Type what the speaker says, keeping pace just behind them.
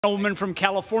Gentlewoman from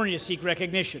California seek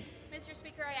recognition. Mr.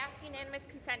 Speaker, I ask unanimous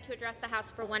consent to address the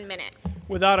House for 1 minute.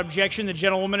 Without objection, the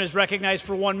gentlewoman is recognized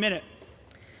for 1 minute.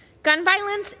 Gun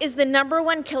violence is the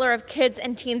 #1 killer of kids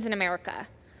and teens in America.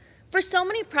 For so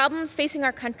many problems facing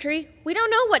our country, we don't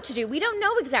know what to do. We don't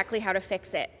know exactly how to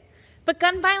fix it. But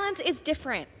gun violence is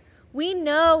different. We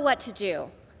know what to do.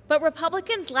 But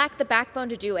Republicans lack the backbone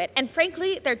to do it, and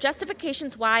frankly, their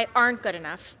justifications why aren't good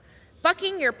enough.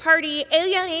 Bucking your party,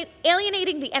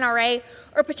 alienating the NRA,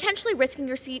 or potentially risking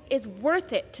your seat is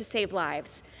worth it to save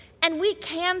lives. And we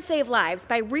can save lives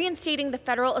by reinstating the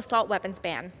federal assault weapons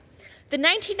ban. The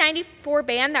 1994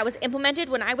 ban that was implemented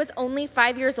when I was only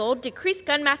 5 years old decreased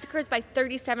gun massacres by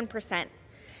 37%.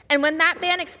 And when that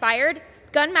ban expired,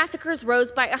 gun massacres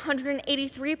rose by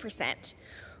 183%.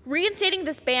 Reinstating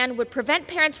this ban would prevent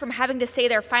parents from having to say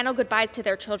their final goodbyes to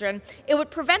their children. It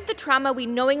would prevent the trauma we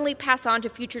knowingly pass on to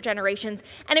future generations,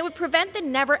 and it would prevent the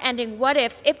never-ending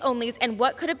what-ifs, if-onlys, and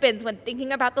what could-have-beens when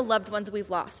thinking about the loved ones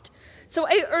we've lost. So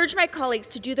I urge my colleagues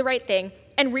to do the right thing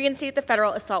and reinstate the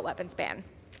federal assault weapons ban.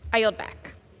 I yield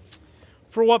back.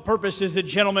 For what purpose does the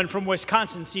gentleman from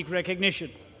Wisconsin seek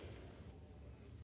recognition?